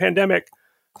politics and the pandemic,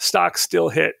 stocks still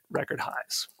hit record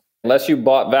highs. Unless you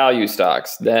bought value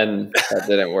stocks, then that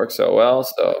didn't work so well.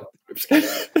 So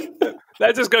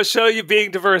that just goes to show you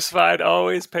being diversified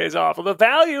always pays off. Well, the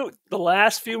value the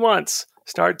last few months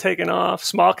started taking off.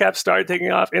 Small caps started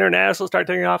taking off. International started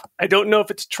taking off. I don't know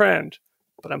if it's a trend,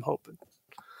 but I'm hoping.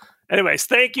 Anyways,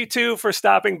 thank you too for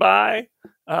stopping by.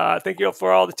 Thank you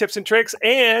for all the tips and tricks.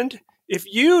 And if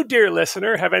you, dear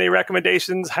listener, have any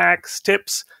recommendations, hacks,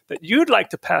 tips that you'd like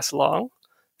to pass along,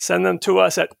 send them to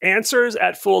us at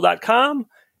answers@fool.com.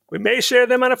 We may share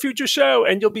them on a future show,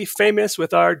 and you'll be famous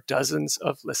with our dozens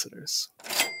of listeners.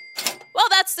 Well,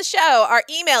 that's the show. Our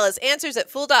email is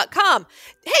answers@fool.com.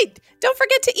 Hey, don't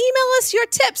forget to email us your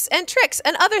tips and tricks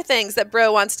and other things that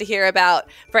Bro wants to hear about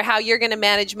for how you're going to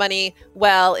manage money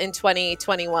well in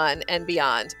 2021 and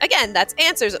beyond. Again, that's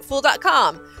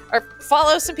answers@fool.com. Or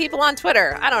follow some people on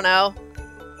Twitter. I don't know.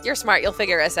 You're smart. You'll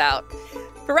figure us out.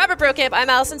 For Robert Brokamp, I'm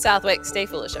Allison Southwick. Stay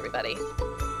foolish, everybody.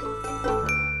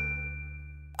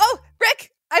 Oh,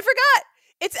 Rick, I forgot.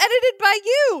 It's edited by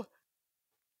you.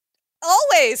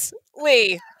 Always,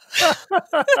 Lee.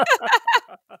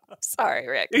 Sorry,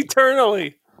 Rick.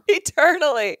 Eternally.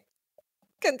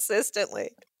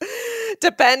 Consistently.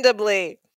 Dependably.